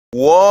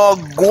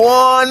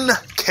Wagwan,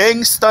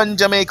 Kingston,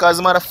 Jamaica. As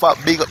a matter of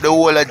fact, big up the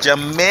whole of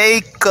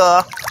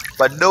Jamaica.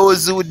 For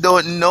those who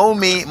don't know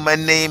me, my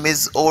name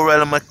is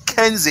Oral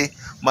Mackenzie.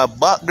 My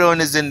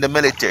background is in the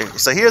military.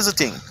 So here's the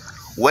thing.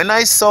 When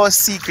I saw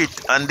Secret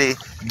and the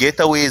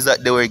getaways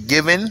that they were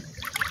giving,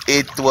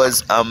 it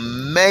was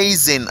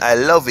amazing. I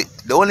love it.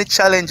 The only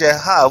challenge I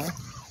have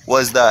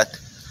was that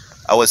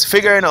I was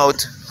figuring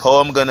out how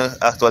I'm gonna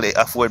actually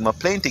afford my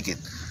plane ticket.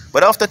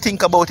 But after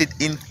think about it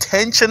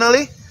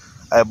intentionally,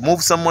 I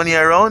moved some money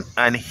around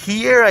and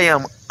here I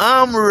am.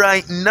 I'm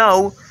right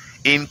now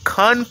in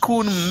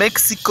Cancun,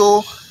 Mexico.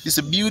 It's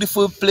a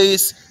beautiful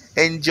place,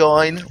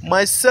 enjoying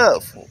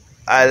myself.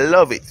 I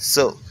love it.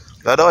 So,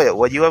 Ladoya,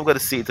 what you have got to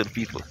say to the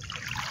people?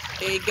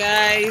 Hey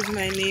guys,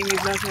 my name is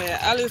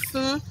Natoya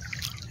Allison.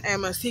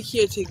 I'm a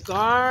security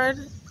guard,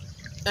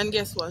 and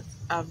guess what?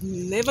 I've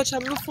never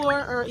traveled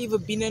before or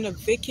even been on a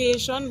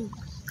vacation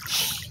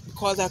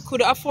because I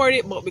could afford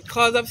it, but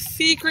because of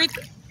Secret,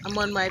 I'm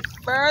on my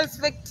first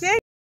vacation.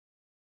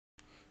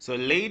 So,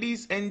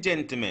 ladies and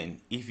gentlemen,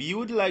 if you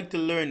would like to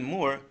learn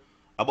more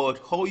about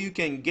how you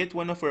can get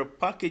one of our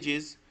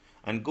packages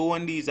and go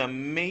on these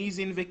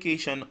amazing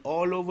vacations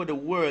all over the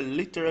world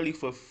literally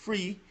for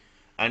free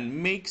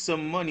and make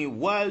some money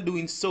while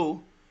doing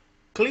so,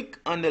 click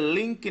on the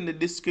link in the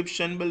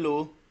description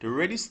below to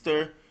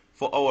register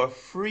for our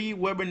free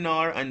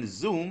webinar and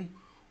Zoom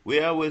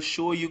where I will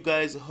show you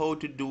guys how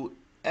to do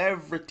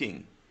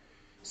everything.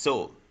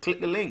 So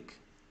click the link.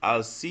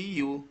 I'll see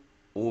you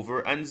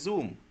over on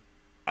Zoom.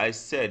 I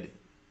said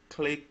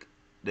click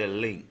the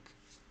link.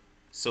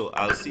 So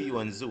I'll see you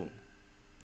on Zoom.